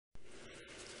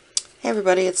Hey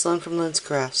everybody, it's Lyn from Lyn's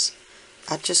Crafts.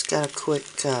 I just got a quick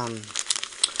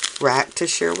rack to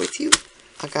share with you.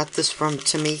 I got this from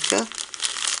Tamika.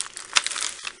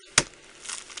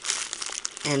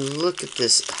 And look at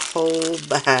this whole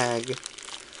bag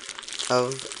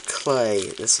of clay.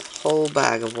 This whole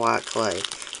bag of white clay.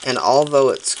 And although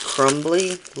it's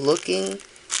crumbly looking,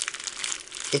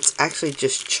 it's actually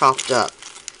just chopped up.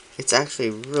 It's actually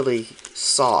really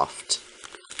soft.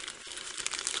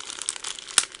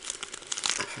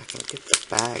 If I can get the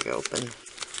bag open.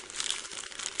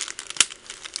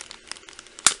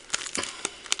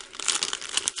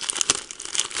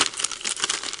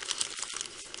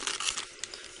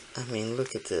 I mean,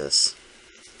 look at this.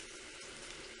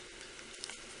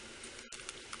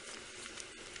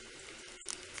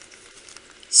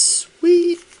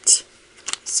 Sweet!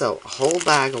 So, a whole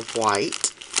bag of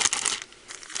white.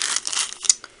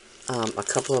 A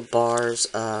couple of bars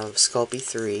of Sculpey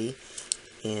 3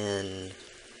 in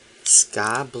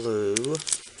sky blue,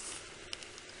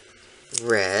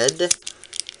 red,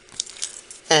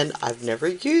 and I've never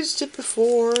used it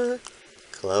before,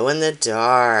 glow in the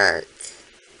dark.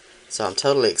 So I'm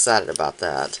totally excited about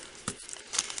that.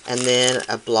 And then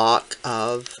a block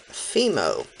of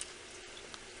Fimo,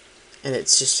 and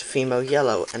it's just Fimo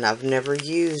yellow, and I've never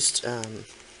used the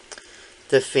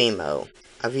Fimo.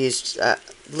 I've used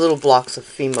little blocks of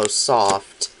Fimo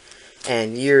soft,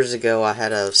 and years ago I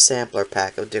had a sampler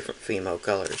pack of different Fimo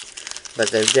colors,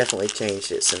 but they've definitely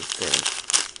changed it since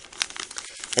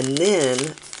then. And then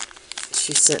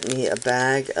she sent me a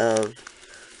bag of,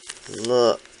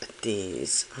 look at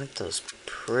these, aren't those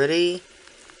pretty?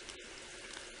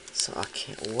 So I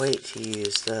can't wait to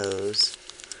use those.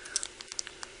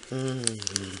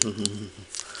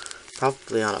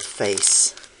 Probably on a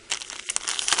face.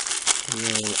 And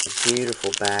then a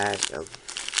beautiful bag of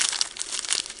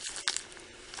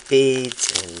beads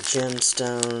and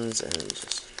gemstones and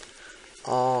just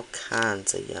all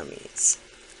kinds of yummies.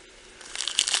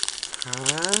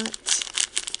 Alright.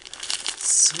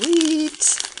 Sweet.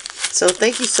 So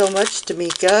thank you so much,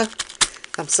 Tamika.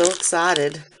 I'm so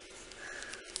excited.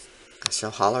 I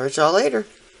shall holler at y'all later.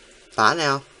 Bye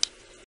now.